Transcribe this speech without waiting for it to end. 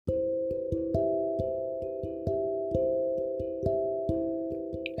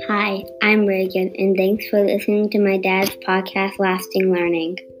Hi, I'm Reagan, and thanks for listening to my dad's podcast, Lasting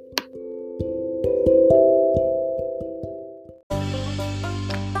Learning.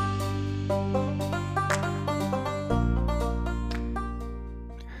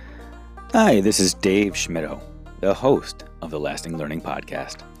 Hi, this is Dave Schmittou, the host of the Lasting Learning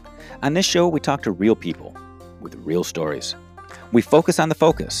Podcast. On this show, we talk to real people with real stories. We focus on the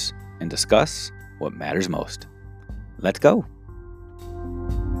focus and discuss what matters most. Let's go.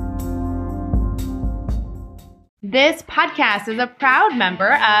 This podcast is a proud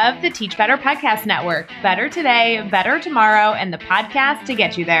member of the Teach Better Podcast Network. Better today, better tomorrow, and the podcast to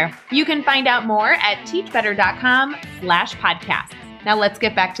get you there. You can find out more at teachbetter.com/podcasts. Now let's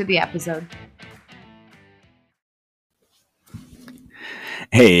get back to the episode.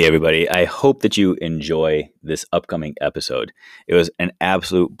 Hey, everybody. I hope that you enjoy this upcoming episode. It was an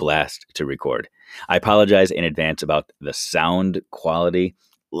absolute blast to record. I apologize in advance about the sound quality.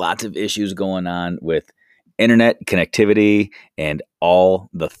 Lots of issues going on with internet connectivity and all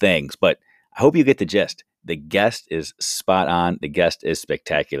the things, but I hope you get the gist. The guest is spot on. The guest is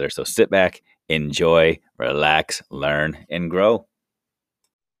spectacular. So sit back, enjoy, relax, learn, and grow.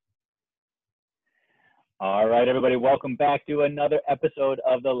 All right, everybody, welcome back to another episode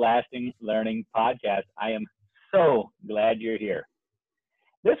of the Lasting Learning Podcast. I am so glad you're here.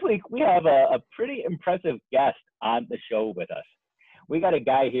 This week, we have a pretty impressive guest on the show with us. We got a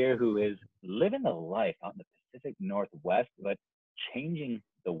guy here who is living the life out in the Pacific Northwest, but changing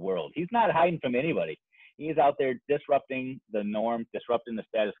the world. He's not hiding from anybody. He is out there disrupting the norm, disrupting the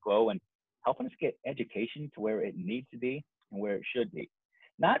status quo, and helping us get education to where it needs to be and where it should be.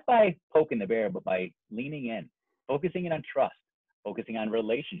 Not by poking the bear, but by leaning in, focusing in on trust, focusing on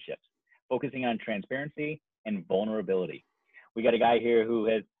relationships, focusing on transparency and vulnerability. We got a guy here who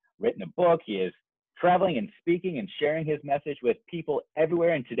has written a book. He is traveling and speaking and sharing his message with people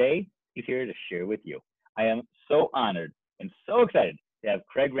everywhere. And today he's here to share with you. I am so honored and so excited to have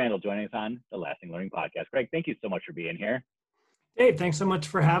Craig Randall joining us on the Lasting Learning Podcast. Craig, thank you so much for being here. Dave, thanks so much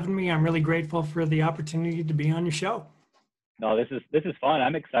for having me. I'm really grateful for the opportunity to be on your show. No, this is fun.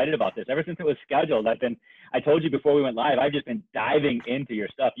 I'm excited about this. Ever since it was scheduled, I told you before we went live, I've just been diving into your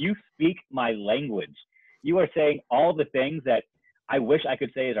stuff. You speak my language. You are saying all the things that I wish I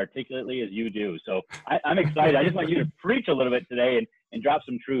could say as articulately as you do. So I'm excited. I just want you to preach a little bit today and drop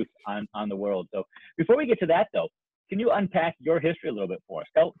some truth on the world. So before we get to that, though, can you unpack your history a little bit for us?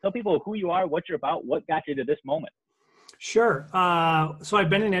 Tell people who you are, what you're about, what got you to this moment. Sure. So I've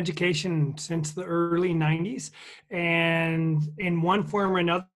been in education since the early 90s and in one form or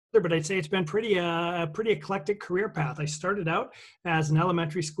another, but I'd say it's been a pretty eclectic career path. I started out as an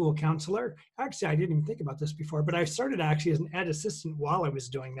elementary school counselor. Actually, I didn't even think about this before, but I started actually as an ed assistant while I was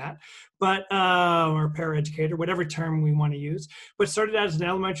doing that, or paraeducator, whatever term we want to use, but started out as an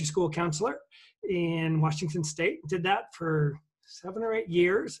elementary school counselor in Washington State. Did that for 7 or 8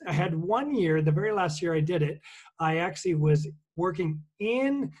 years. I had 1 year, the very last year I did it, I actually was working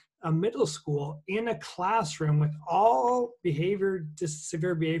in a middle school in a classroom with all severe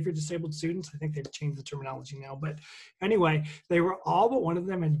behavior disabled students. I think they've changed the terminology now, but anyway, they were all but one of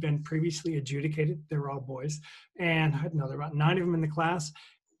them had been previously adjudicated. They were all boys. And I know there were about 9 of them in the class.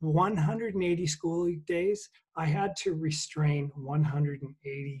 180 school days, I had to restrain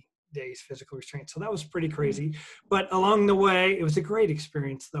 180 days physical restraint. So that was pretty crazy. But along the way, it was a great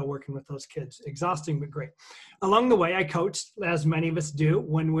experience though, working with those kids. Exhausting, but great. Along the way, I coached, as many of us do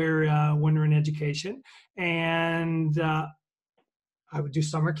when we're in education. And I would do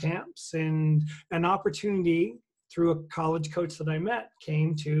summer camps, and an opportunity through a college coach that I met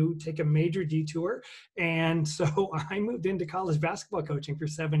came to take a major detour. And so I moved into college basketball coaching for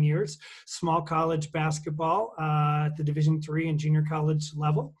 7 years, small college basketball at the Division III and junior college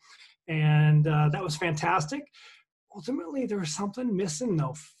level. And that was fantastic. Ultimately, there was something missing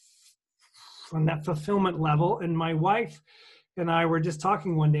though from that fulfillment level. And my wife and I were just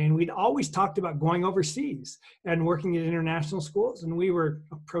talking one day, and we'd always talked about going overseas and working at international schools. And we were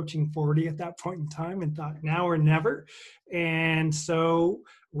approaching 40 at that point in time and thought now or never. And so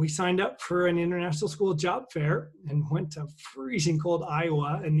we signed up for an international school job fair and went to freezing cold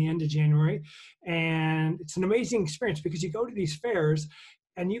Iowa in the end of January. And it's an amazing experience because you go to these fairs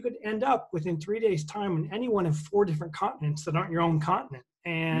and you could end up within 3 days' time in any one of 4 different continents that aren't your own continent.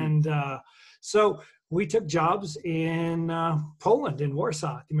 And so we took jobs in Poland, in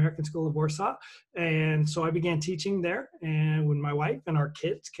Warsaw, the American School of Warsaw. And so I began teaching there. And when my wife and our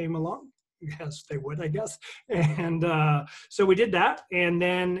kids came along, yes, they would, I guess. And so we did that. And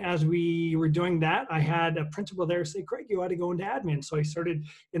then as we were doing that, I had a principal there say, Craig, you ought to go into admin. So I started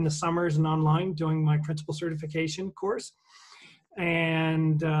in the summers and online doing my principal certification course.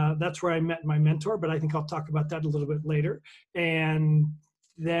 And that's where I met my mentor, but I think I'll talk about that a little bit later. And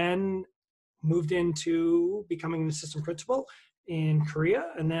then moved into becoming an assistant principal in Korea,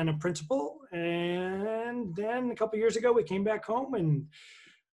 and then a principal. And then a couple of years ago, we came back home, and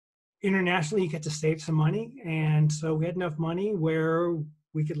internationally you get to save some money. And so we had enough money where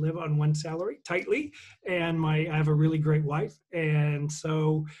we could live on one salary tightly. And I have a really great wife. And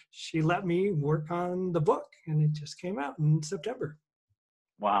so she let me work on the book, and it just came out in September.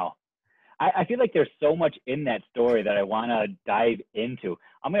 Wow. I feel like there's so much in that story that I want to dive into.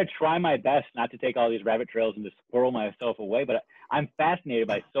 I'm going to try my best not to take all these rabbit trails and just squirrel myself away, but I'm fascinated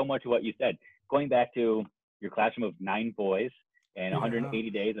by so much of what you said. Going back to your classroom of 9 boys and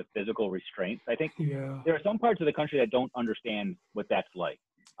 180 days of physical restraints. I think there are some parts of the country that don't understand what that's like.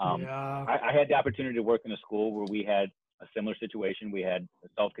 I had the opportunity to work in a school where we had a similar situation. We had a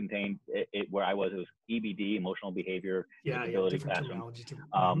self-contained, where I was, it was EBD, emotional behavior disability classroom.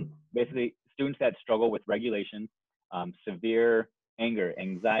 Basically, students that struggle with regulation, severe anger,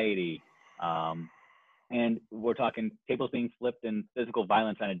 anxiety, and we're talking tables being flipped and physical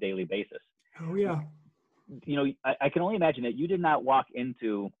violence on a daily basis. Oh, yeah. You know, I can only imagine that you did not walk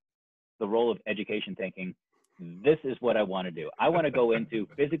into the role of education thinking, this is what I want to do. I want to go into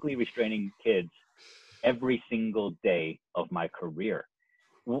physically restraining kids every single day of my career.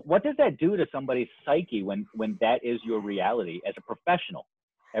 What does that do to somebody's psyche when that is your reality as a professional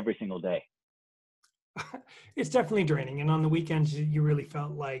every single day? It's definitely draining. And on the weekends, you really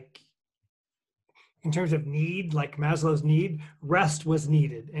felt like, in terms of need, like Maslow's need, rest was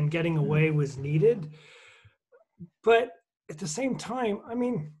needed and getting away was needed. But at the same time, I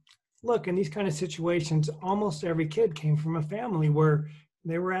mean, look, in these kind of situations, almost every kid came from a family where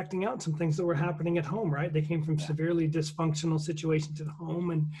they were acting out some things that were happening at home, right? They came from severely dysfunctional situations at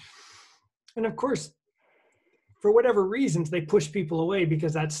home. And of course, for whatever reasons, they push people away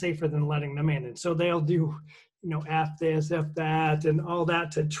because that's safer than letting them in. And so they'll do, F this, F that, and all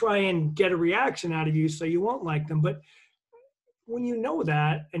that to try and get a reaction out of you so you won't like them. But when you know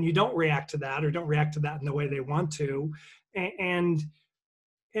that and you don't react to that, or don't react to that in the way they want to, and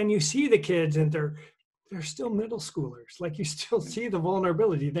you see the kids and they're still middle schoolers, like you still see the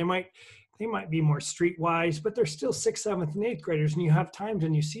vulnerability. They might be more streetwise, but they're still 6th, 7th, and 8th graders. And you have times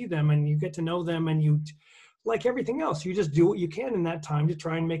and you see them and you get to know them, and you, like everything else, you just do what you can in that time to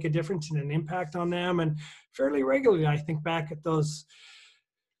try and make a difference and an impact on them. And fairly regularly, I think back at those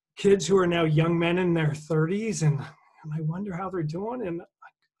kids who are now young men in their 30s, and I wonder how they're doing, and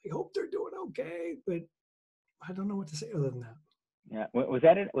I hope they're doing okay, but I don't know what to say other than that. Yeah, was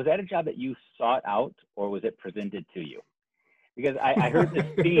that a job that you sought out, or was it presented to you? Because I heard this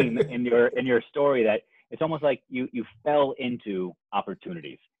theme in your story that it's almost like you fell into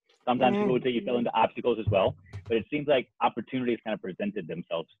opportunities. Sometimes people would say you fell into obstacles as well, but it seems like opportunities kind of presented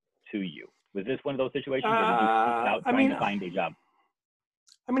themselves to you. Was this one of those situations, or did you seek out trying to find a job?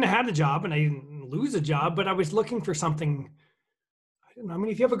 I mean, I had a job and I didn't lose a job, but I was looking for something. I don't know. I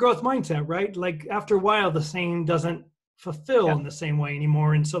mean, if you have a growth mindset, right? Like after a while, the same doesn't fulfill in the same way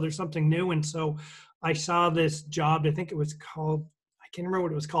anymore. And so there's something new. And so I saw this job, I think it was called, I can't remember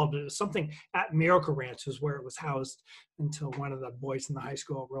what it was called, but it was something at Miracle Ranch is where it was housed, until one of the boys in the high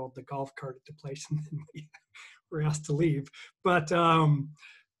school rolled the golf cart at the place and then we were asked to leave. But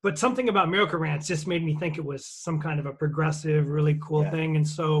something about Miracle Ranch just made me think it was some kind of a progressive, really cool thing. And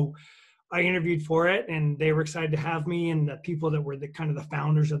so I interviewed for it, and they were excited to have me, and the people that were the kind of the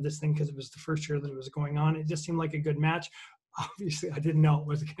founders of this thing, because it was the first year that it was going on, it just seemed like a good match. Obviously, I didn't know it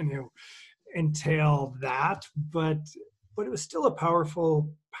was going to entail that, but it was still a powerful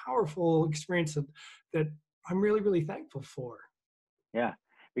experience that I'm really, really thankful for. Yeah,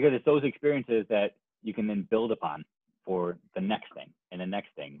 because it's those experiences that you can then build upon for the next thing and the next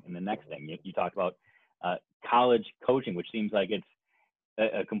thing and the next thing. You talked about college coaching, which seems like it's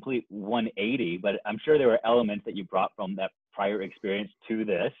a complete 180, but I'm sure there were elements that you brought from that prior experience to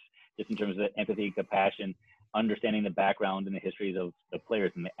this, just in terms of empathy, compassion, understanding the background and the histories of the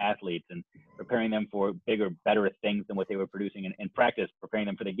players and the athletes, and preparing them for bigger, better things than what they were producing in practice, preparing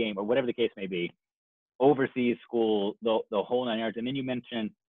them for the game, or whatever the case may be. Overseas, school, the whole 9 yards. And then you mentioned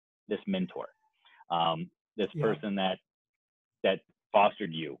this mentor, this person that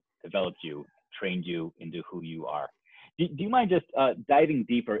fostered you, developed you, trained you into who you are. Do you mind just diving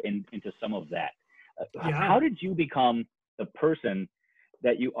deeper into some of that? How did you become the person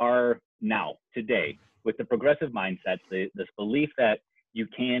that you are now, today, with the progressive mindsets, this belief that you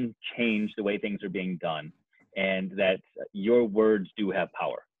can change the way things are being done, and that your words do have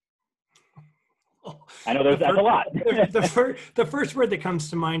power? I know that's a lot. the first word that comes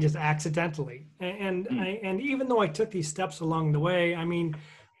to mind is accidentally. And even though I took these steps along the way, I mean,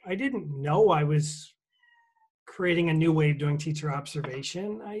 I didn't know I was creating a new way of doing teacher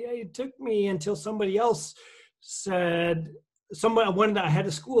observation. It took me until somebody else said, one of the head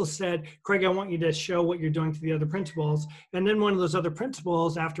of school said, Craig, I want you to show what you're doing to the other principals. And then one of those other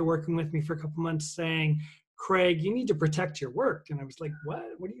principals, after working with me for a couple months, saying, Craig, you need to protect your work. And I was like, what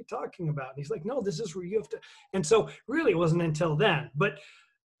are you talking about? And he's like, no, this is where you have to. And so really it wasn't until then, but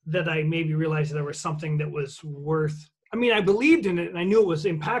that I maybe realized there was something that was worth, I mean, I believed in it and I knew it was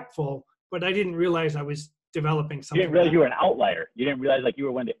impactful, but I didn't realize I was developing something. You didn't realize you were an outlier. You didn't realize like you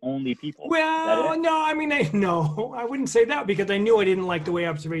were one of the only people. Well, no, I mean, I wouldn't say that, because I knew I didn't like the way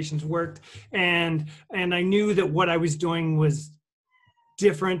observations worked. And I knew that what I was doing was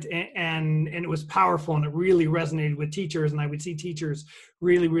different and it was powerful, and it really resonated with teachers. And I would see teachers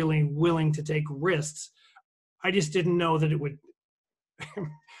really, really willing to take risks. I just didn't know that it would, I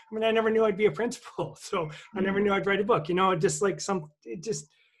mean, I never knew I'd be a principal. So I never knew I'd write a book,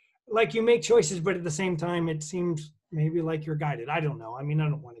 like you make choices, but at the same time, it seems maybe like you're guided. I don't know. I mean, I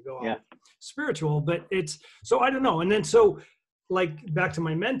don't want to go all spiritual, but so I don't know. And then, so like back to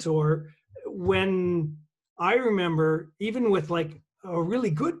my mentor, when I remember, even with like a really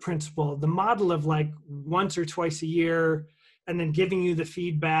good principal, the model of like once or twice a year, and then giving you the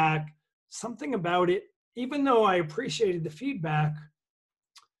feedback, something about it, even though I appreciated the feedback,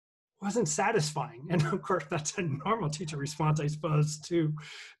 wasn't satisfying. And of course, that's a normal teacher response, I suppose,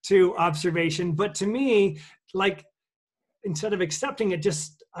 to observation. But to me, like, instead of accepting it,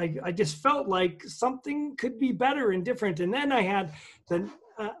 I just felt like something could be better and different. And then I had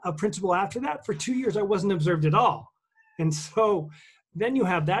a principal after that. For 2 years, I wasn't observed at all. And so then you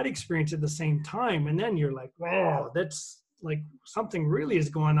have that experience at the same time. And then you're like, wow, that's like something really is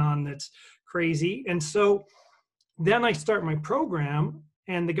going on that's crazy. And so then I start my program.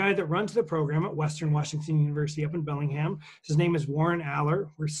 And the guy that runs the program at Western Washington University up in Bellingham, his name is Warren Aller.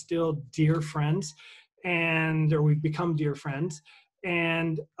 We're still dear friends, or we've become dear friends.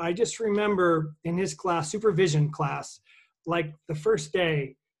 And I just remember in his class, supervision class, like the first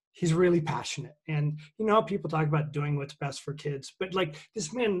day, he's really passionate. And you know how people talk about doing what's best for kids, but like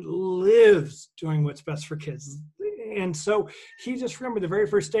this man lives doing what's best for kids. And so he just remembered the very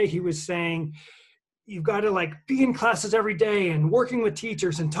first day he was saying, you've got to like be in classes every day and working with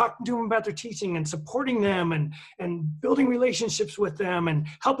teachers and talking to them about their teaching and supporting them and building relationships with them and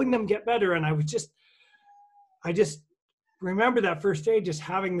helping them get better. And I just remember that first day just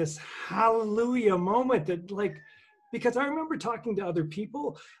having this hallelujah moment that like, because I remember talking to other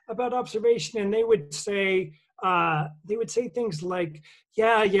people about observation, and they would say things like,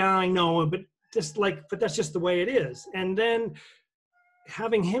 yeah, I know, but that's just the way it is. And then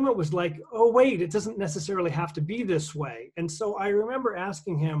having him, it was like, oh, wait, it doesn't necessarily have to be this way. And so I remember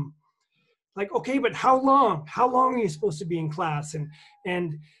asking him, like, okay, but how long are you supposed to be in class?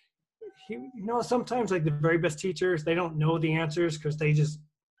 And he, sometimes like the very best teachers, they don't know the answers because they're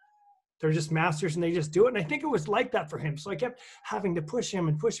just masters and they just do it. And I think it was like that for him. So I kept having to push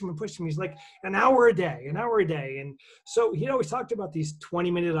him. He's like, an hour a day. And so he always talked about these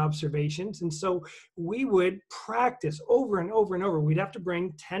 20-minute observations. And so we would practice over and over and over. We'd have to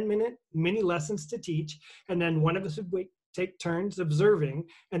bring 10-minute mini lessons to teach. And then one of us would take turns observing.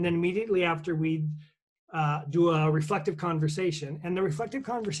 And then immediately after, we'd do a reflective conversation. And the reflective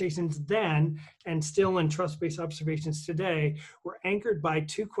conversations then, and still in trust-based observations today, were anchored by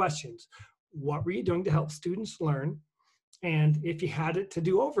two questions. What were you doing to help students learn? And if you had it to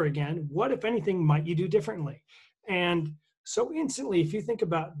do over again, what, if anything, might you do differently? And so instantly, if you think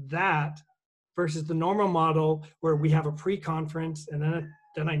about that versus the normal model where we have a pre-conference, and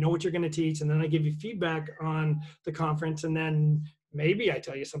then I know what you're going to teach, and then I give you feedback on the conference, and then maybe I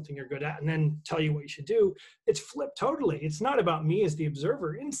tell you something you're good at and then tell you what you should do. It's flipped totally. It's not about me as the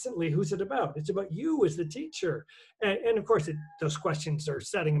observer. Instantly, who's it about? It's about you as the teacher. And of course, those questions are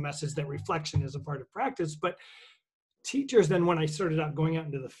setting a message that reflection is a part of practice. But teachers then, when I started out going out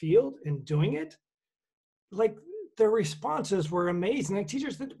into the field and doing it, like their responses were amazing. Like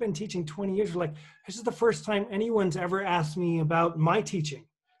teachers that have been teaching 20 years were like, this is the first time anyone's ever asked me about my teaching,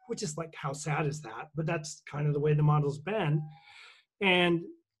 which is like, how sad is that? But that's kind of the way the model's been. And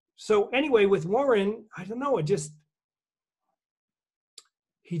so anyway, with Warren, I don't know, he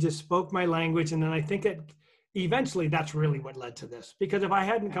just spoke my language. And then I think eventually that's really what led to this. Because if I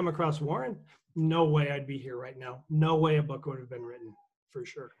hadn't come across Warren, no way I'd be here right now. No way a book would have been written, for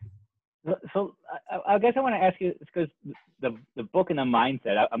sure. So I guess I want to ask you, because the book and the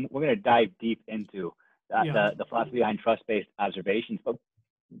mindset, we're going to dive deep into the philosophy behind trust-based observations. But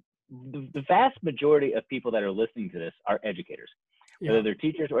the vast majority of people that are listening to this are educators, whether they're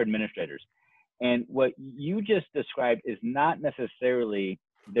teachers or administrators. And what you just described is not necessarily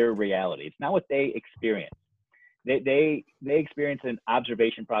their reality. It's not what they experience. They experience an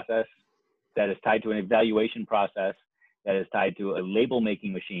observation process that is tied to an evaluation process, that is tied to a label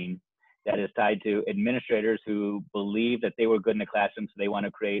making machine, that is tied to administrators who believe that they were good in the classroom, so they want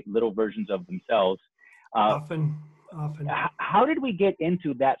to create little versions of themselves. Often. How did we get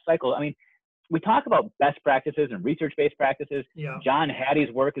into that cycle? I mean, we talk about best practices and research-based practices. Yeah. John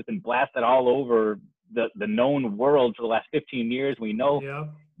Hattie's work has been blasted all over the known world for the last 15 years. We know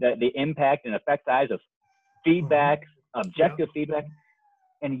that the impact and effect size of feedback, objective feedback,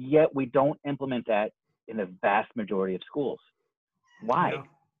 and yet we don't implement that in the vast majority of schools. Why? Yeah.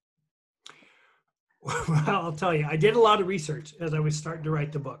 Well, I'll tell you, I did a lot of research as I was starting to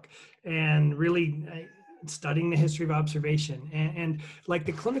write the book, and really studying the history of observation, and like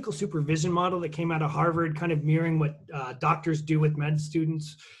the clinical supervision model that came out of Harvard, kind of mirroring what doctors do with med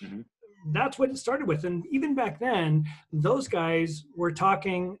students. Mm-hmm. That's what it started with. And even back then, those guys were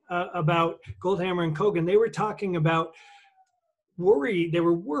talking about Goldhammer and Kogan. They were talking about they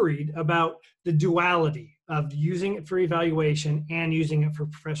were worried about the duality of using it for evaluation and using it for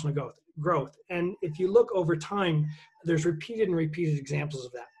professional growth. And if you look over time, there's repeated examples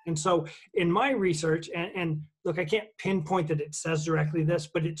of that. And so in my research, and look, I can't pinpoint that it says directly this,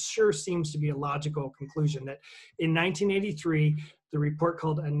 but it sure seems to be a logical conclusion that in 1983, the report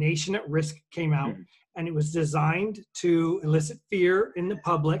called A Nation at Risk came out, and it was designed to elicit fear in the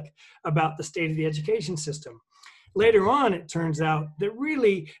public about the state of the education system. Later on, it turns out that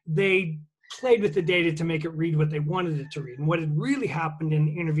really they played with the data to make it read what they wanted it to read. And what had really happened in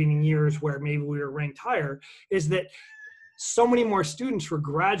the intervening years where maybe we were ranked higher is that so many more students were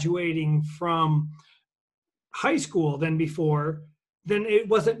graduating from high school than before. Then it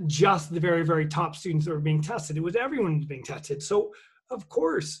wasn't just the very, very top students that were being tested. It was everyone who was being tested. So of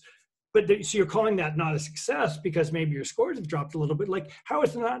course, so you're calling that not a success because maybe your scores have dropped a little bit. Like, how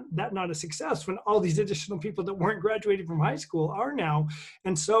is that not a success when all these additional people that weren't graduating from high school are now?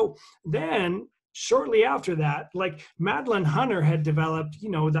 And so then shortly after that, like Madeline Hunter had developed,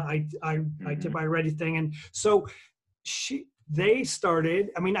 the I tip I ready thing. And so they started,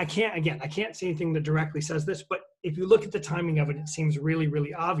 I mean, I can't say anything that directly says this, but if you look at the timing of it, it seems really,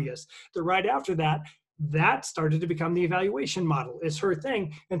 really obvious that right after that started to become the evaluation model is her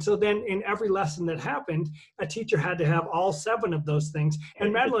thing. And so then in every lesson that happened, a teacher had to have all 7 of those things.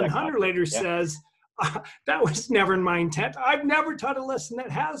 And Madeline Hunter later says, that was never my intent. I've never taught a lesson that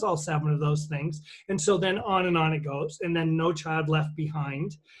has all 7 of those things. And so then on and on it goes. And then No Child Left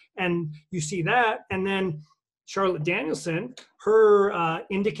Behind. And you see that. And then Charlotte Danielson, her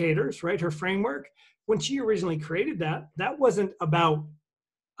indicators, right, her framework, when she originally created that wasn't about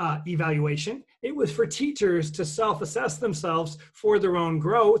evaluation. It was for teachers to self-assess themselves for their own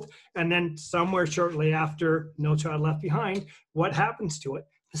growth. And then somewhere shortly after No Child Left Behind, what happens to it?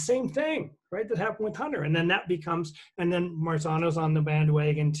 The same thing, right, that happened with Hunter. And then and then Marzano's on the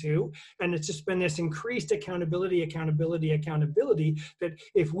bandwagon too. And it's just been this increased accountability, that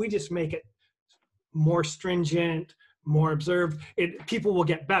if we just make it more stringent, more observed, people will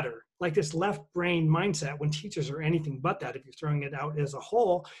get better. Like this left brain mindset when teachers are anything but that, if you're throwing it out as a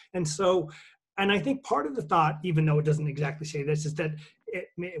whole. And so, and I think part of the thought, even though it doesn't exactly say this, is that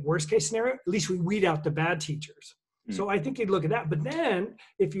worst case scenario, at least we weed out the bad teachers. So I think you'd look at that. But then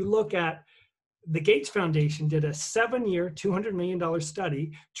if you look at the Gates Foundation did a 7-year, $200 million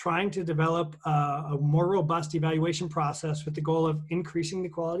study trying to develop a more robust evaluation process with the goal of increasing the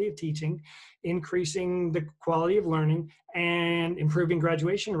quality of teaching, increasing the quality of learning, and improving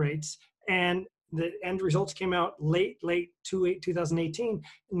graduation rates. And the end results came out late 2018.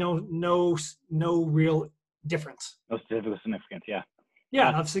 No real difference. No statistical significance,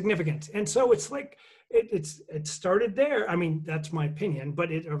 of significance. And so it's like, it started there. I mean, that's my opinion, but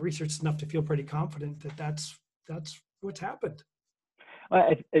research is enough to feel pretty confident that that's what's happened.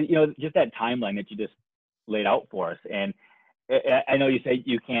 Well, just that timeline that you just laid out for us. And I know you say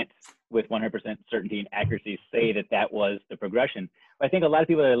you can't with 100% certainty and accuracy say that was the progression. But I think a lot of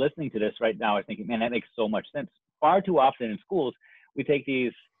people that are listening to this right now are thinking, man, that makes so much sense. Far too often in schools, we take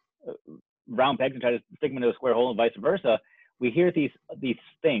these round pegs and try to stick them into a square hole and vice versa. We hear these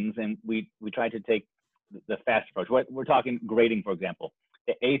things and we try to take the fast approach. We're talking grading, for example,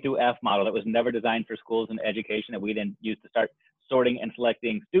 the A through F model that was never designed for schools and education that we then used to start sorting and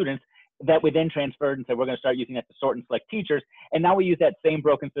selecting students, that we then transferred and said, we're going to start using that to sort and select teachers. And now we use that same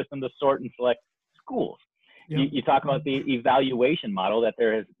broken system to sort and select schools. Yep. You talk about the evaluation model, that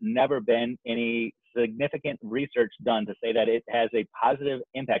there has never been any significant research done to say that it has a positive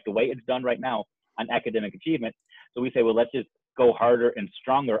impact, the way it's done right now, on academic achievement. So we say, well, let's just go harder and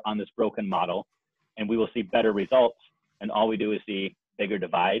stronger on this broken model, and we will see better results. And all we do is see bigger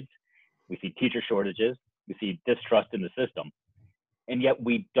divides. We see teacher shortages. We see distrust in the system. And yet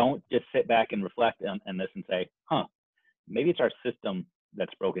we don't just sit back and reflect on this and say, maybe it's our system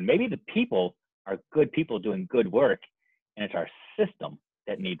that's broken. Maybe the people are good people doing good work, and it's our system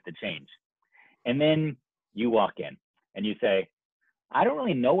that needs to change. And then you walk in and you say, I don't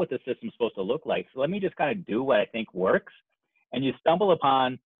really know what the system's supposed to look like, so let me just kind of do what I think works. And you stumble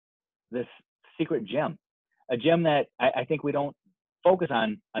upon this secret gem, a gem that I think we don't focus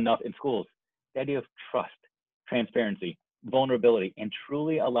on enough in schools: the idea of trust, transparency, vulnerability, and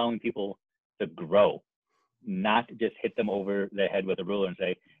truly allowing people to grow, not just hit them over the head with a ruler and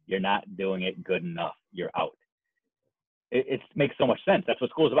say, you're not doing it good enough, you're out. It makes so much sense. That's what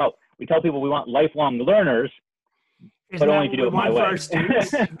school is about. We tell people we want lifelong learners, but only if you do it my way. Our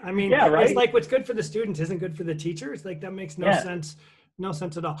students? I mean, yeah, right? It's like what's good for the students isn't good for the teachers. Like, that makes no sense. No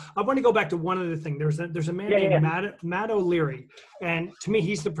sense at all. I want to go back to one other thing. There's a man named Matt O'Leary, and to me,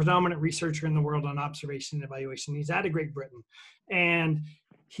 he's the predominant researcher in the world on observation and evaluation. He's out of Great Britain, and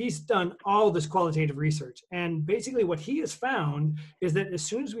he's done all this qualitative research. And basically what he has found is that as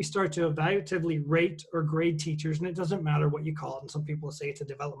soon as we start to evaluatively rate or grade teachers, and it doesn't matter what you call it, and some people say it's a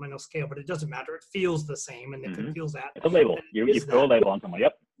developmental scale, but it doesn't matter. It feels the same. And if it feels that, it's a label. You throw a label on someone.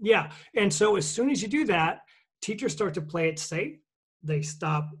 Yep. Yeah. And so as soon as you do that, teachers start to play it safe. They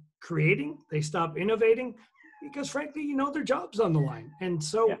stop creating, they stop innovating, because frankly, their job's on the line. And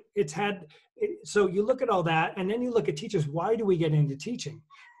so so you look at all that, and then you look at teachers. Why do we get into teaching?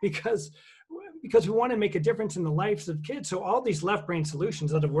 Because we want to make a difference in the lives of kids. So all these left brain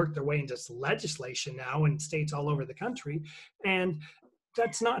solutions that have worked their way into legislation now in states all over the country, and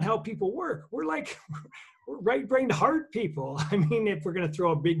that's not how people work. We're right-brained heart people. I mean, if we're going to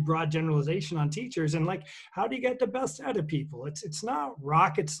throw a big, broad generalization on teachers, and how do you get the best out of people? It's not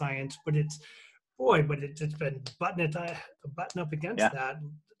rocket science, but it's been button up against that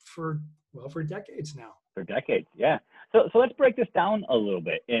for decades now. For decades, yeah. So let's break this down a little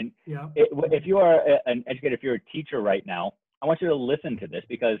bit. And if you are an educator, if you're a teacher right now, I want you to listen to this,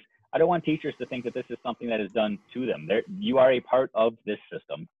 because I don't want teachers to think that this is something that is done to them. You are a part of this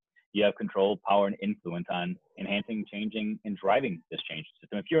system. You have control, power, and influence on enhancing, changing, and driving this change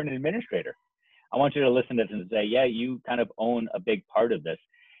system. If you're an administrator, I want you to listen to this and say, yeah, you kind of own a big part of this.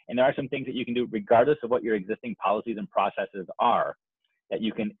 And there are some things that you can do regardless of what your existing policies and processes are, that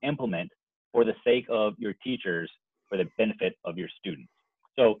you can implement for the sake of your teachers, for the benefit of your students.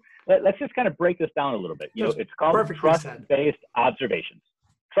 So let's just kind of break this down a little bit. It's called trust-based observations.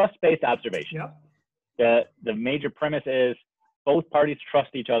 Trust-based observation. Yep. The major premise is both parties trust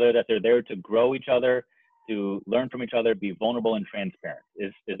each other, that they're there to grow each other, to learn from each other, be vulnerable and transparent.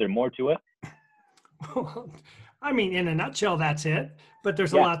 Is there more to it? I mean, in a nutshell, that's it. But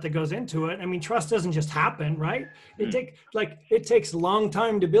there's a lot that goes into it. I mean, trust doesn't just happen, right? It takes a long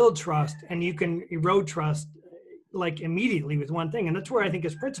time to build trust, and you can erode trust immediately with one thing. And that's where I think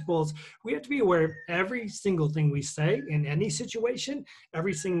as principals, we have to be aware of every single thing we say in any situation,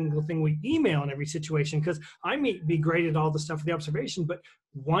 every single thing we email in every situation, because I may be great at all the stuff for the observation, but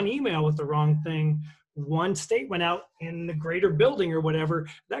one email with the wrong thing, one statement out in the greater building or whatever,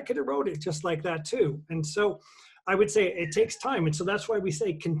 that could erode it just like that too. And so I would say it takes time. And so that's why we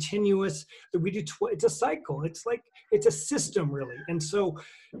say continuous, that we do, it's a cycle. It's a system really. And so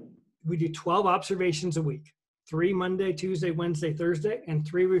we do 12 observations a week. 3 Monday, Tuesday, Wednesday, Thursday, and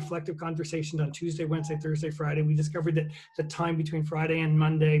 3 reflective conversations on Tuesday, Wednesday, Thursday, Friday. We discovered that the time between Friday and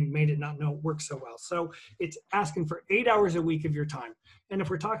Monday made it not work so well. So it's asking for 8 hours a week of your time. And if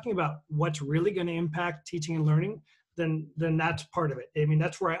we're talking about what's really going to impact teaching and learning, then that's part of it. I mean,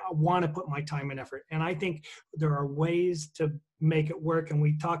 that's where I want to put my time and effort. And I think there are ways to make it work. And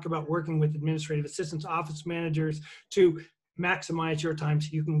we talk about working with administrative assistants, office managers to maximize your time so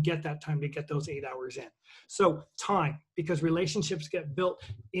you can get that time to get those 8 hours in. So time, because relationships get built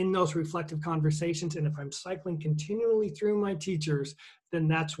in those reflective conversations. And if I'm cycling continually through my teachers, then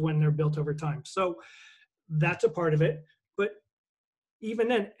that's when they're built over time. So that's a part of it. But even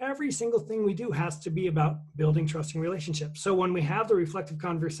then, every single thing we do has to be about building trusting relationships. So when we have the reflective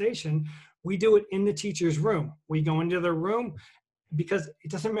conversation, we do it in the teacher's room. We go into their room, because it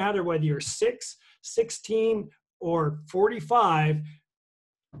doesn't matter whether you're 6, 16, or 45,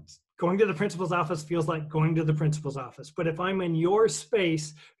 going to the principal's office feels like going to the principal's office. But if I'm in your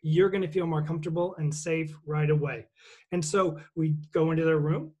space, you're going to feel more comfortable and safe right away. And so we go into their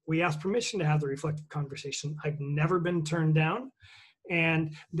room. We ask permission to have the reflective conversation. I've never been turned down.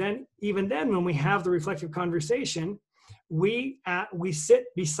 And then, even then, when we have the reflective conversation, we sit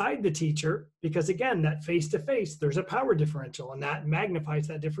beside the teacher, because again, that face to face, there's a power differential, and that magnifies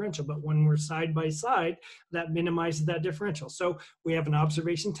that differential. But when we're side by side, that minimizes that differential. So we have an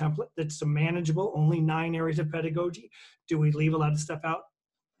observation template that's manageable, only 9 areas of pedagogy. Do we leave a lot of stuff out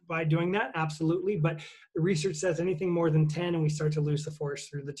by doing that? Absolutely. But the research says anything more than 10 and we start to lose the forest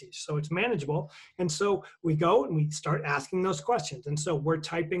through the teeth. So it's manageable. And so we go and we start asking those questions. And so we're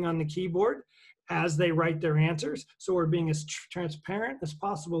typing on the keyboard as they write their answers. So we're being as transparent as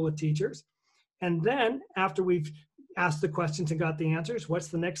possible with teachers. And then after we've asked the questions and got the answers, what's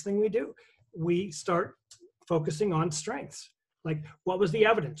the next thing we do? We start focusing on strengths. Like, what was the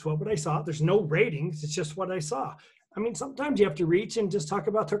evidence? What I saw? There's no ratings. It's just what I saw. I mean, sometimes you have to reach and just talk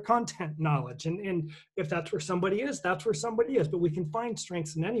about their content knowledge. And if that's where somebody is, that's where somebody is. But we can find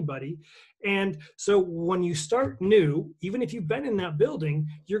strengths in anybody. And so when you start new, even if you've been in that building,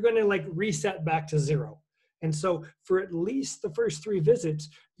 you're going to like reset back to 0. And so for at least the first 3 visits,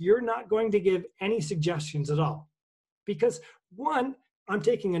 you're not going to give any suggestions at all. Because 1, I'm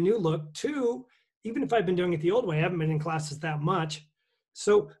taking a new look. 2, even if I've been doing it the old way, I haven't been in classes that much.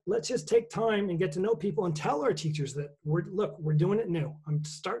 So let's just take time and get to know people and tell our teachers that we're doing it new. I'm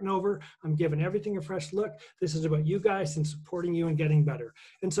starting over. I'm giving everything a fresh look. This is about you guys and supporting you and getting better.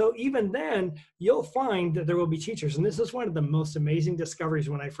 And so even then, you'll find that there will be teachers. And this is one of the most amazing discoveries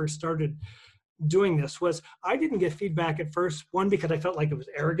when I first started doing this, was I didn't get feedback at first. 1, because I felt like it was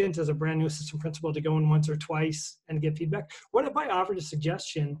arrogant as a brand new assistant principal to go in once or twice and get feedback. What if I offered a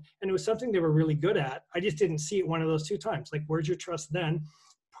suggestion and it was something they were really good at? I just didn't see it one of those 2 times. Like, where's your trust then?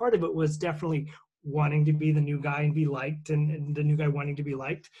 Part of it was definitely wanting to be the new guy and be liked, and the new guy wanting to be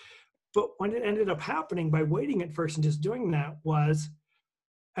liked. But when it ended up happening by waiting at first and just doing that was,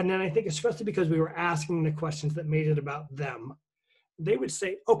 and then I think especially because we were asking the questions that made it about them, they would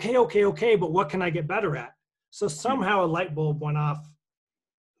say, okay, but what can I get better at? So somehow a light bulb went off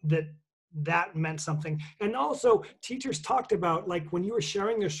that meant something. And also teachers talked about, like, when you were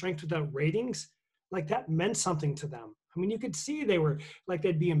sharing their strengths without ratings, like that meant something to them. I mean, you could see they were like,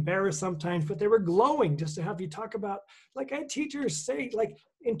 they'd be embarrassed sometimes, but they were glowing just to have you talk about, like, I had teachers say, like,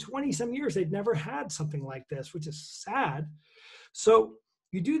 in 20 some years, they'd never had something like this, which is sad. So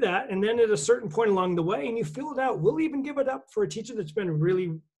you do that, and then at a certain point along the way, and you fill it out, we'll even give it up for a teacher that's been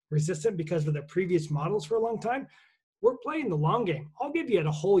really resistant because of the previous models for a long time. We're playing the long game. I'll give you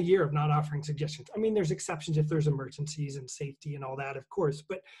a whole year of not offering suggestions. I mean, there's exceptions if there's emergencies and safety and all that, of course.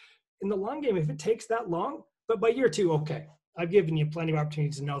 But in the long game, if it takes that long, but by year 2, okay, I've given you plenty of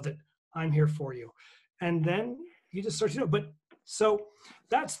opportunities to know that I'm here for you. And then you just start to know. But so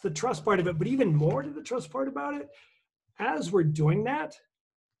that's the trust part of it. But even more to the trust part about it, as we're doing that,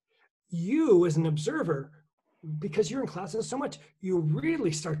 you as an observer, because you're in classes so much, you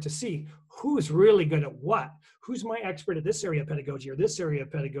really start to see who's really good at what. Who's my expert at this area of pedagogy, or this area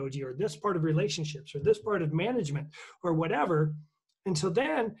of pedagogy, or this part of relationships, or this part of management, or whatever. And so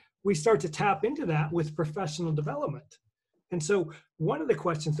then we start to tap into that with professional development. And so one of the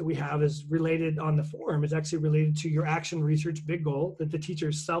questions that we have is related on the forum is actually related to your action research big goal that the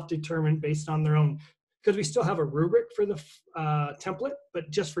teachers self-determine based on their own, because we still have a rubric for the template, but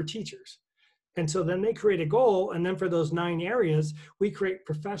just for teachers. And so then they create a goal, and then for those 9 areas, we create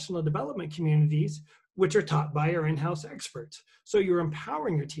professional development communities, which are taught by our in-house experts. So you're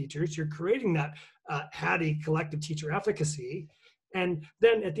empowering your teachers, you're creating that HADDY collective teacher efficacy. And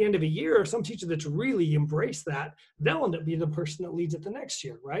then at the end of a year, some teacher that's really embraced that, they'll end up being the person that leads it the next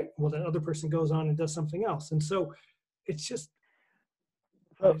year, right? Well, that other person goes on and does something else. And so it's just,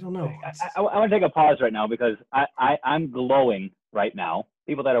 I don't know. I want to take a pause right now, because I'm glowing right now.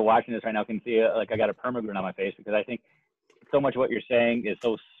 People that are watching this right now can see like I got a permagrin on my face, because I think so much of what you're saying is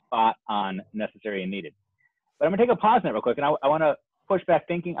so spot on, necessary, and needed. But I'm gonna take a pause on it real quick, and I want to push back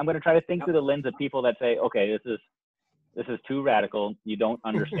thinking. I'm going to try to think through the lens of people that say, okay, this is too radical. You don't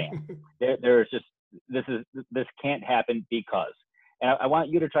understand. There's just this can't happen because. And I want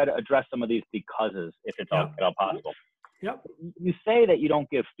you to try to address some of these becauses if it's at all possible. Yep. You say that you don't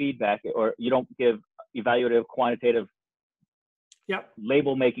give feedback, or you don't give evaluative, quantitative,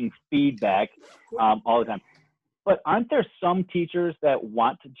 label making feedback all the time. But aren't there some teachers that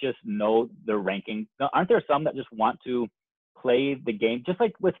want to just know their ranking? Aren't there some that just want to play the game? Just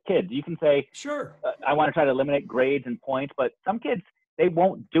like with kids, you can say, sure, I want to try to eliminate grades and points, but some kids, they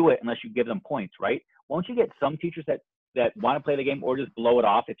won't do it unless you give them points, right? Won't you get some teachers that want to play the game, or just blow it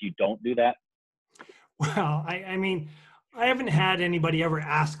off if you don't do that? Well, I mean, I haven't had anybody ever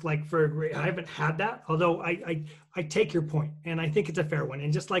ask like for a grade. I haven't had that, although I take your point and I think it's a fair one.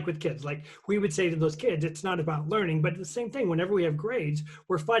 And just like with kids, like we would say to those kids, it's not about learning, but the same thing, whenever we have grades,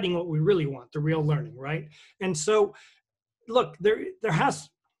 we're fighting what we really want, the real learning, right? And so look, the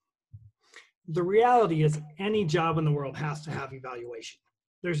reality is any job in the world has to have evaluation.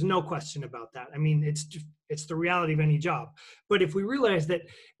 There's no question about that. I mean, it's the reality of any job. But if we realize that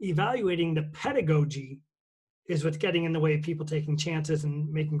evaluating the pedagogy is what's getting in the way of people taking chances and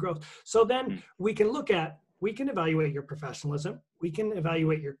making growth. So then we can evaluate your professionalism. We can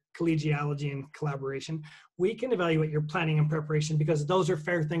evaluate your collegiality and collaboration. We can evaluate your planning and preparation, because those are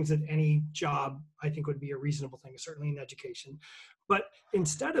fair things that any job, I think, would be a reasonable thing, certainly in education. But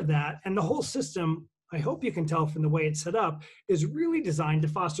instead of that, and the whole system, I hope you can tell from the way it's set up, is really designed to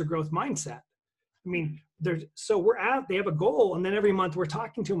foster growth mindset. I mean, they have a goal, and then every month we're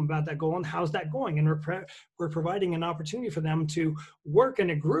talking to them about that goal and how's that going, and we're providing an opportunity for them to work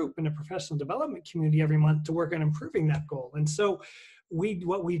in a group in a professional development community every month to work on improving that goal. And so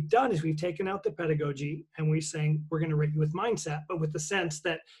what we've done is we've taken out the pedagogy and we're saying we're going to rate you with mindset, but with the sense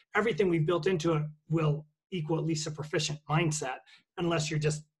that everything we've built into it will equal at least a proficient mindset, unless you're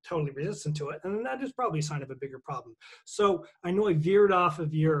just totally resistant to it, and then that is probably a sign of a bigger problem. So I know I veered off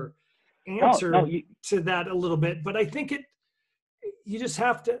of your answer to that a little bit, but I think you just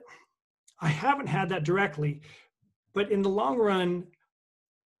have to, I haven't had that directly, but in the long run,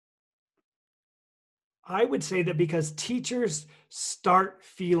 I would say that because teachers start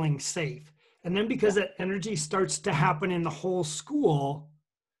feeling safe, and then because that energy starts to happen in the whole school,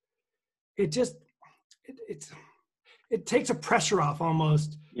 it takes a pressure off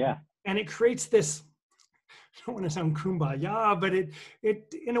almost. Yeah. And it creates this, I don't want to sound kumbaya, but it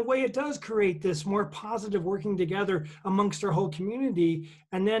in a way it does create this more positive working together amongst our whole community.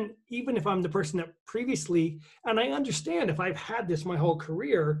 And then even if I'm the person that previously, and I understand if I've had this my whole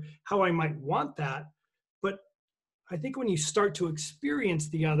career, how I might want that, but I think when you start to experience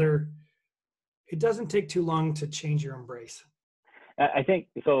the other, it doesn't take too long to change your embrace. I think,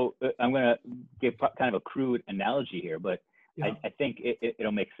 so I'm going to give kind of a crude analogy here, but yeah. I think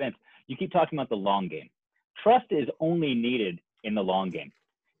it'll make sense. You keep talking about the long game. Trust is only needed in the long game.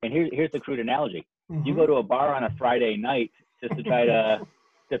 And here's the crude analogy. Mm-hmm. You go to a bar on a Friday night just to try to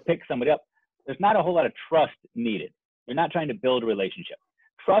pick somebody up. There's not a whole lot of trust needed. You're not trying to build a relationship.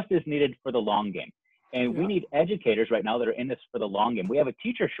 Trust is needed for the long game. And we need educators right now that are in this for the long game. We have a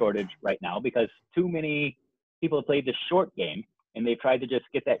teacher shortage right now because too many people have played the short game and they've tried to just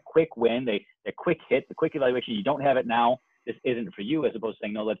get that quick win, the quick hit, the quick evaluation. You don't have it now. This isn't for you, as opposed to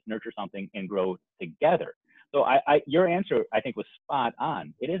saying, no, let's nurture something and grow together. So your answer, I think, was spot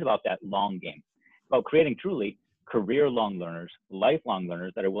on. It is about that long game, about creating truly career-long learners, lifelong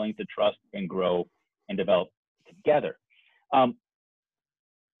learners that are willing to trust and grow and develop together.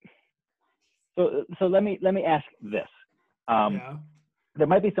 So let me ask this. There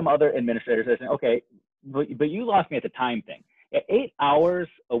might be some other administrators that are saying, okay, but you lost me at the time thing. 8 hours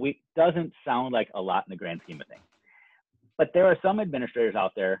a week doesn't sound like a lot in the grand scheme of things. But there are some administrators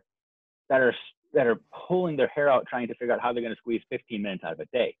out there that are pulling their hair out trying to figure out how they're going to squeeze 15 minutes out of a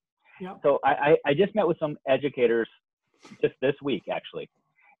day. Yep. So I just met with some educators just this week, actually,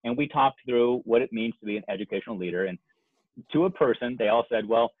 and we talked through what it means to be an educational leader. And to a person, they all said,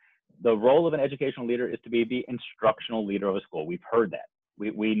 well, the role of an educational leader is to be the instructional leader of a school. We've heard that.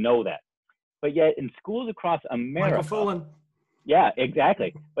 We know that. But yet in schools across America, Michael Fullen. Yeah,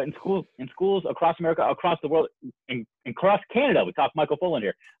 exactly. But in schools across America, across the world, and across Canada, we talk Michael Fullen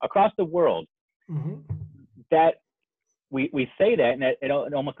here, across the world, that we say that, and it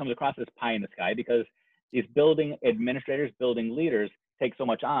almost comes across as pie in the sky, because these building administrators, building leaders take so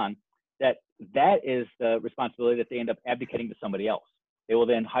much on that is the responsibility that they end up abdicating to somebody else. They will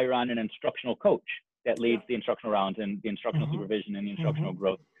then hire on an instructional coach that leads the instructional rounds and the instructional supervision and the instructional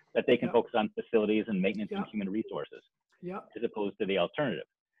growth, that they can focus on facilities and maintenance and human resources. As opposed to the alternative.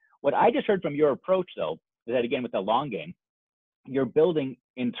 What I just heard from your approach, though, is that, again, with the long game, you're building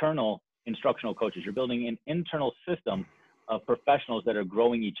internal instructional coaches. You're building an internal system of professionals that are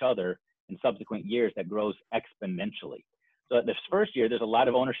growing each other in subsequent years that grows exponentially. So at this first year, there's a lot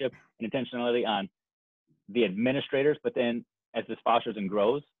of ownership and intentionality on the administrators, but then as this fosters and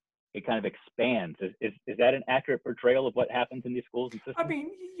grows, it kind of expands. Is that an accurate portrayal of what happens in these schools and systems?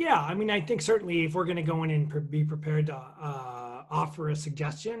 I mean, I think certainly if we're going to go in and be prepared to offer a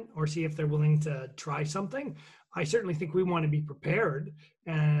suggestion or see if they're willing to try something, I certainly think we want to be prepared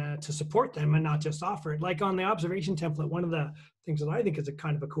to support them and not just offer it. Like on the observation template, one of the things that I think is a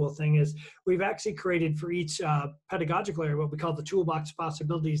kind of a cool thing is we've actually created for each pedagogical area what we call the toolbox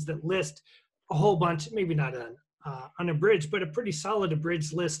possibilities that list a whole bunch, maybe not unabridged, but a pretty solid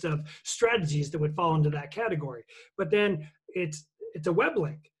abridged list of strategies that would fall into that category. But then it's a web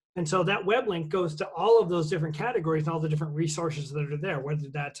link. And so that web link goes to all of those different categories and all the different resources that are there, whether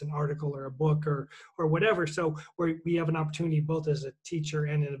that's an article or a book or whatever. So we have an opportunity both as a teacher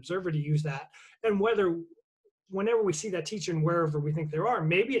and an observer to use that. And whenever we see that teacher and wherever we think there are,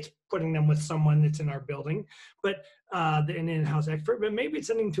 maybe it's putting them with someone that's in our building, but an in-house expert, but maybe it's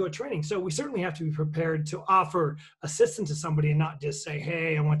sending them to a training. So we certainly have to be prepared to offer assistance to somebody and not just say,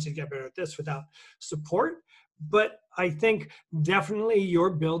 hey, I want you to get better at this without support. But I think definitely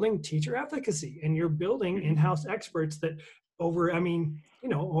you're building teacher efficacy and you're building in-house experts that over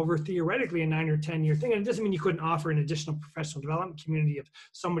theoretically a 9 or 10 year thing. And it doesn't mean you couldn't offer an additional professional development community if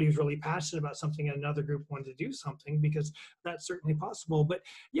somebody who's really passionate about something and another group wanted to do something, because that's certainly possible. But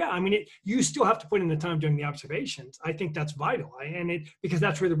yeah, I mean, you still have to put in the time during the observations. I think that's vital. Because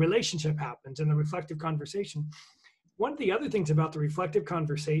that's where the relationship happens and the reflective conversation. One of the other things about the reflective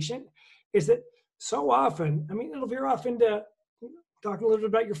conversation is that so often, I mean, it'll veer off into talking a little bit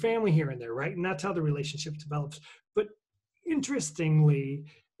about your family here and there, right? And that's how the relationship develops. But interestingly,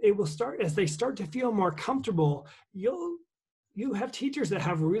 it will start as they start to feel more comfortable. You have teachers that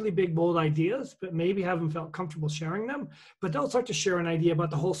have really big, bold ideas, but maybe haven't felt comfortable sharing them. But they'll start to share an idea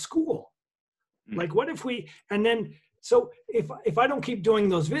about the whole school. Like, what if so if I don't keep doing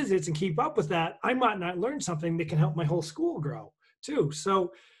those visits and keep up with that, I might not learn something that can help my whole school grow too.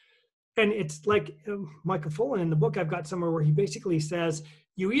 So. And it's like Michael Fullen in the book I've got somewhere where he basically says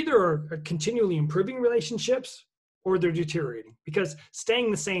you either are continually improving relationships or they're deteriorating, because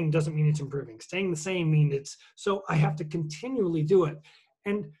staying the same doesn't mean it's improving. Staying the same means so I have to continually do it.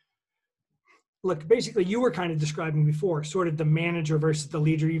 And look, basically you were kind of describing before sort of the manager versus the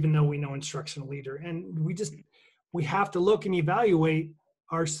leader, even though we know instructional leader. And we have to look and evaluate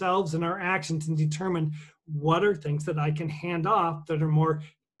ourselves and our actions and determine what are things that I can hand off that are more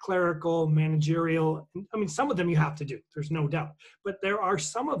clerical, managerial. I mean, some of them you have to do, there's no doubt, but there are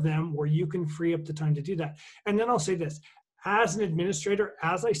some of them where you can free up the time to do that. And then I'll say this, as an administrator,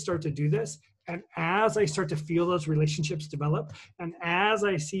 as I start to do this, and as I start to feel those relationships develop, and as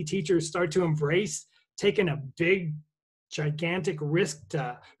I see teachers start to embrace taking a big, gigantic risk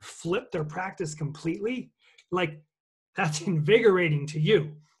to flip their practice completely, like that's invigorating to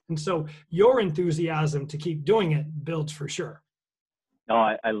you. And so your enthusiasm to keep doing it builds for sure. No,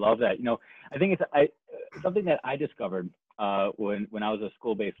 I love that. I think it's something that I discovered when I was a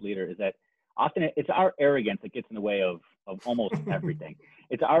school-based leader is that often it's our arrogance that gets in the way of almost everything.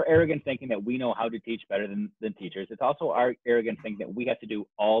 It's our arrogance thinking that we know how to teach better than teachers. It's also our arrogance thinking that we have to do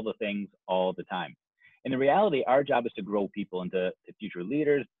all the things all the time. In the reality, our job is to grow people into future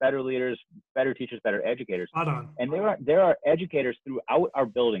leaders, better teachers, better educators. And there are educators throughout our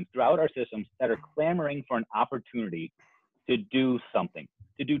buildings, throughout our systems that are clamoring for an opportunity to do something,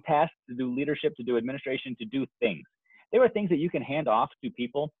 to do tasks, to do leadership, to do administration, to do things. There are things that you can hand off to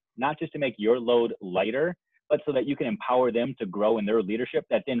people, not just to make your load lighter, but so that you can empower them to grow in their leadership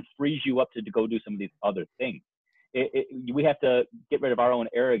that then frees you up to go do some of these other things. We have to get rid of our own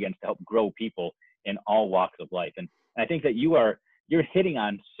arrogance to help grow people in all walks of life. And I think that you're hitting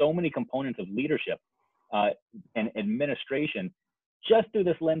on so many components of leadership and administration just through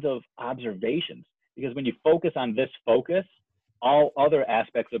this lens of observations. Because when you focus on this focus, all other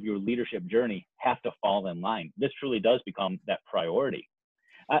aspects of your leadership journey have to fall in line. This truly does become that priority.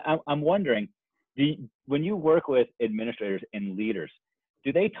 I'm wondering, when you work with administrators and leaders,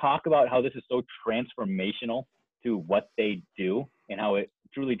 do they talk about how this is so transformational to what they do and how it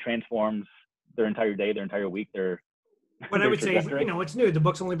truly transforms their entire day, their entire week, But I would say, it's new. The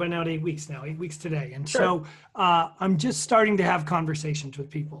book's only been out 8 weeks now, 8 weeks today. And so I'm just starting to have conversations with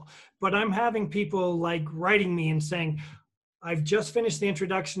people. But I'm having people like writing me and saying, I've just finished the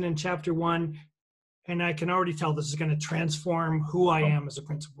introduction in chapter 1, and I can already tell this is going to transform who I am as a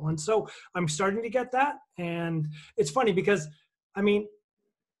principal. And so I'm starting to get that. And it's funny because, I mean,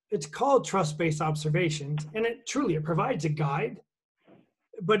 it's called trust-based observations, and it provides a guide,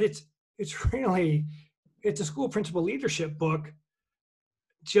 but it's a school principal leadership book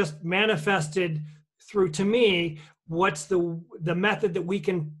just manifested through, to me, what's the method that we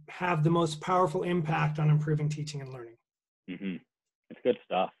can have the most powerful impact on improving teaching and learning. Mm-hmm. It's good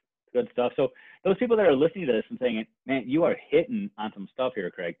stuff. Good stuff. So those people that are listening to this and saying, man, you are hitting on some stuff here,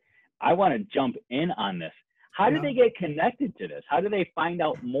 Craig. I want to jump in on this. How do they get connected to this? How do they find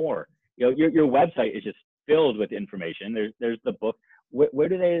out more? Your website is just filled with information. There's the book. Where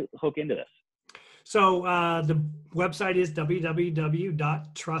do they hook into this? So the website is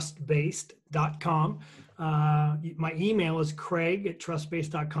www.trustbased.com. My email is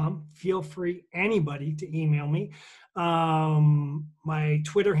craig@trustbased.com. Feel free, anybody, to email me. My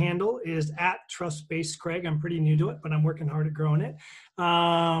Twitter handle is @trustbasedcraig. I'm pretty new to it, but I'm working hard at growing it.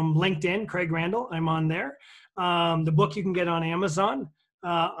 LinkedIn, Craig Randall, I'm on there. The book you can get on Amazon.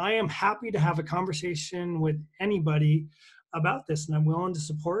 I am happy to have a conversation with anybody about this, and I'm willing to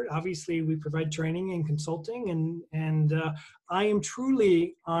support. Obviously, we provide training and consulting, and I am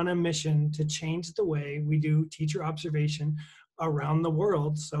truly on a mission to change the way we do teacher observation around the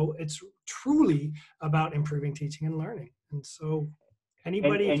world. So it's truly about improving teaching and learning. And so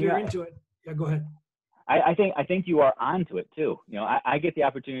anybody, if you're into it, yeah, go ahead. I think you are onto it too. You know, I get the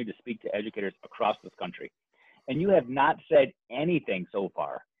opportunity to speak to educators across this country, and you have not said anything so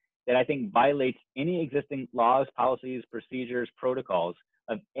far that I think violates any existing laws, policies, procedures, protocols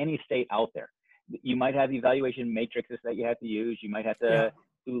of any state out there. You might have evaluation matrices that you have to use. You might have to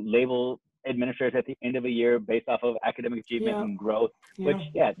label administrators at the end of a year based off of academic achievement and growth, which,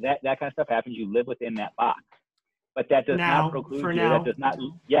 that kind of stuff happens. You live within that box. But that does not preclude you. That does not,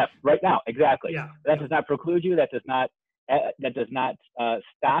 yes, right now, exactly. That does not preclude you. That does not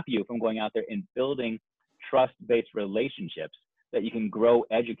stop you from going out there and building trust-based relationships that you can grow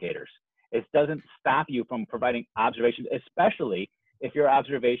educators. It doesn't stop you from providing observations, especially if your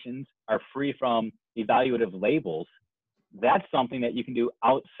observations are free from evaluative labels. That's something that you can do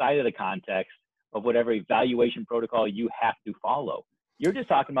outside of the context of whatever evaluation protocol you have to follow. You're just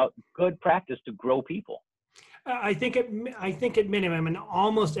talking about good practice to grow people. I think at minimum, in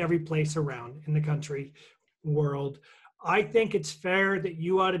almost every place around in the country, world, I think it's fair that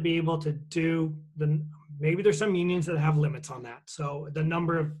you ought to be able to do maybe there's some unions that have limits on that. So the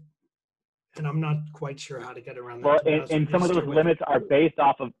number of, and I'm not quite sure how to get around that. Well, and some of those limits are based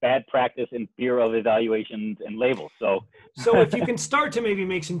off of bad practice and fear of evaluations and labels. So if you can start to maybe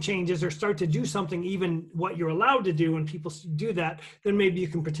make some changes or start to do something, even what you're allowed to do, and people do that, then maybe you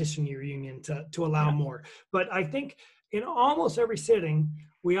can petition your union to allow more. But I think in almost every sitting,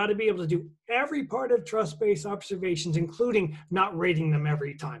 we ought to be able to do every part of trust-based observations, including not rating them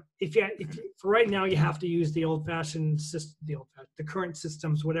every time. If for right now, you have to use the old-fashioned system, the current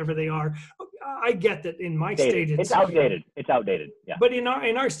systems, whatever they are. I get that in my state, it's outdated. It's outdated. Yeah. But in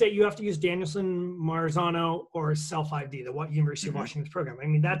our state, you have to use Danielson, Marzano, or Self-ID, the University of Washington's program. I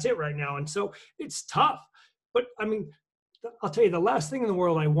mean, that's it right now, and so it's tough. But I mean, I'll tell you, the last thing in the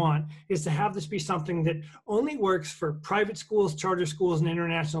world I want is to have this be something that only works for private schools, charter schools, and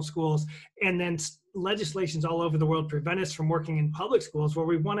international schools, and then legislations all over the world prevent us from working in public schools where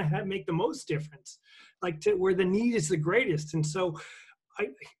we want to make the most difference, where the need is the greatest. And so,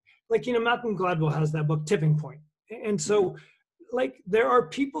 Malcolm Gladwell has that book, Tipping Point. And so, there are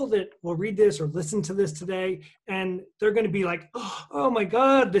people that will read this or listen to this today, and they're going to be like, oh my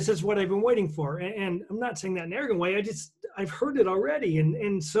God, this is what I've been waiting for. And I'm not saying that in an arrogant way. I've heard it already.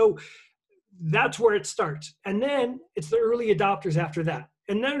 And so that's where it starts. And then it's the early adopters after that.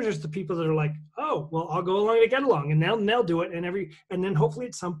 And then there's the people that are like, oh, well, I'll go along to get along, and they'll do it. And then hopefully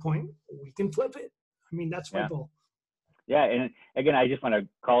at some point we can flip it. I mean, that's my goal. Yeah. And again, I just want to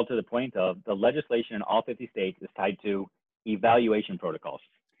call to the point of the legislation in all 50 states is tied to evaluation protocols.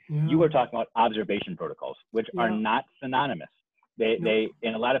 You were talking about observation protocols, which are not synonymous. They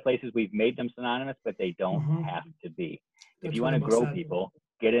in a lot of places we've made them synonymous, but they don't have to be. If you want to grow people,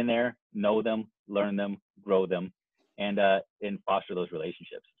 get in there, know them, learn them, grow them, and foster those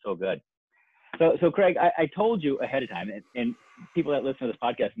relationships. So good. So Craig, I told you ahead of time, and people that listen to this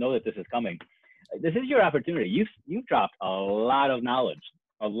podcast know that this is coming. This is your opportunity. You've dropped a lot of knowledge,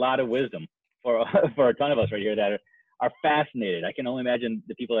 a lot of wisdom for a ton of us right here that are fascinated. I can only imagine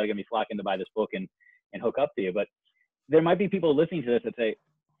the people that are going to be flocking to buy this book and hook up to you. But there might be people listening to this that say,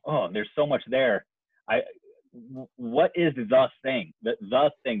 oh, there's so much there. What is the thing,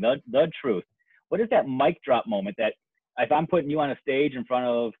 the truth? What is that mic drop moment that if I'm putting you on a stage in front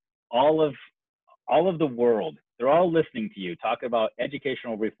of all of the world, they're all listening to you, talk about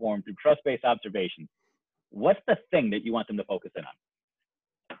educational reform through trust-based observations. What's the thing that you want them to focus in on?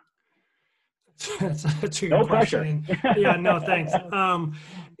 That's a good question. Yeah, no, thanks. I'm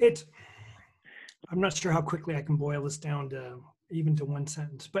not sure how quickly I can boil this down to one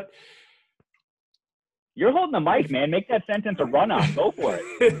sentence, but you're holding the mic, man. Make that sentence a run-on. Go for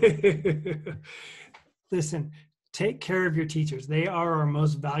it. Listen, take care of your teachers. They are our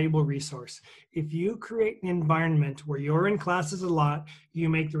most valuable resource. If you create an environment where you're in classes a lot, you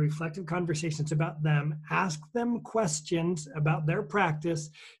make the reflective conversations about them, ask them questions about their practice,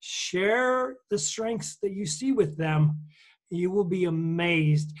 share the strengths that you see with them, you will be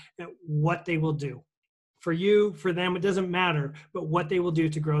amazed at what they will do. For you, for them, it doesn't matter, but what they will do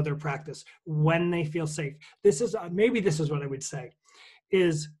to grow their practice when they feel safe. This is what I would say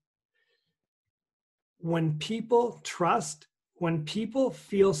is when people trust, when people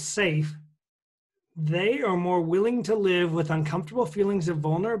feel safe, they are more willing to live with uncomfortable feelings of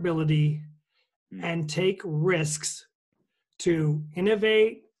vulnerability and take risks to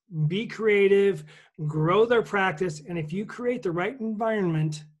innovate, be creative, grow their practice. And if you create the right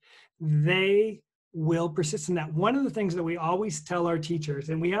environment, they will persist in that. One of the things that we always tell our teachers,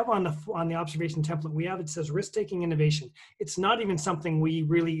 and we have on the observation template, it says risk-taking innovation. It's not even something we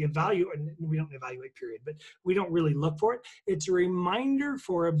really evaluate, and we don't evaluate, period, but we don't really look for it. It's a reminder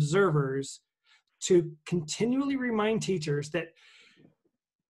for observers to continually remind teachers that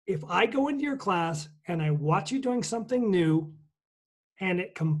if I go into your class and I watch you doing something new and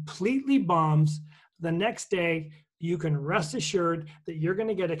it completely bombs, the next day you can rest assured that you're going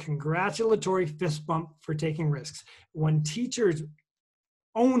to get a congratulatory fist bump for taking risks. When teachers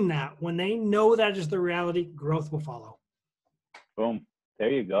own that, when they know that is the reality, growth will follow. Boom. There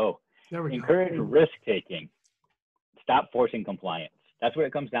you go. There we Encourage risk-taking. Stop forcing compliance. That's what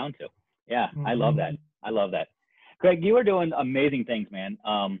it comes down to. Yeah, I love that. I love that. Craig, you are doing amazing things, man.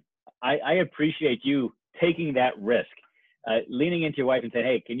 I appreciate you taking that risk, leaning into your wife and saying,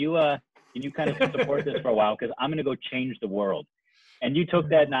 hey, can you kind of support this for a while? Because I'm going to go change the world. And you took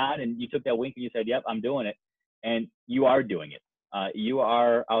that nod and you took that wink and you said, yep, I'm doing it. And you are doing it. You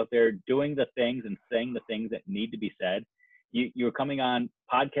are out there doing the things and saying the things that need to be said. You're coming on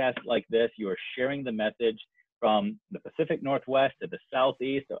podcasts like this. You are sharing the message from the Pacific Northwest to the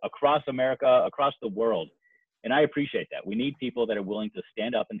Southeast, across America, across the world. And I appreciate that. We need people that are willing to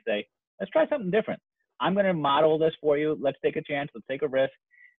stand up and say, let's try something different. I'm going to model this for you. Let's take a chance. Let's take a risk.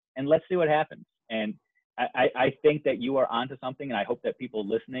 And let's see what happens. And I think that you are onto something. And I hope that people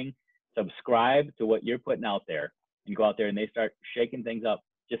listening subscribe to what you're putting out there and go out there and they start shaking things up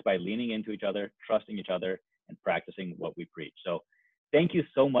just by leaning into each other, trusting each other, and practicing what we preach. So thank you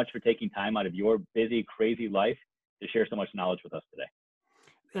so much for taking time out of your busy, crazy life to share so much knowledge with us today.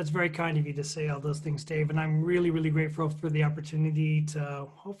 That's very kind of you to say all those things, Dave. And I'm really, really grateful for the opportunity to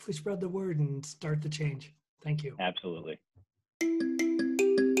hopefully spread the word and start the change. Thank you. Absolutely.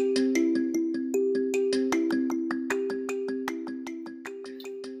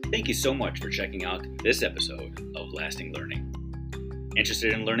 Thank you so much for checking out this episode of Lasting Learning.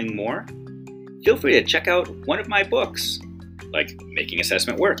 Interested in learning more? Feel free to check out one of my books, like Making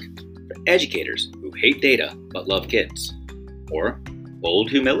Assessment Work for Educators Who Hate Data But Love Kids, or Bold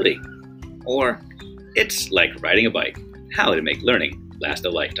Humility, or It's Like Riding a Bike, How to Make Learning Last a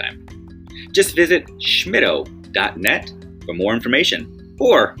Lifetime. Just visit schmitto.net for more information,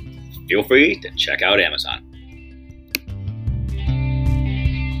 or feel free to check out Amazon.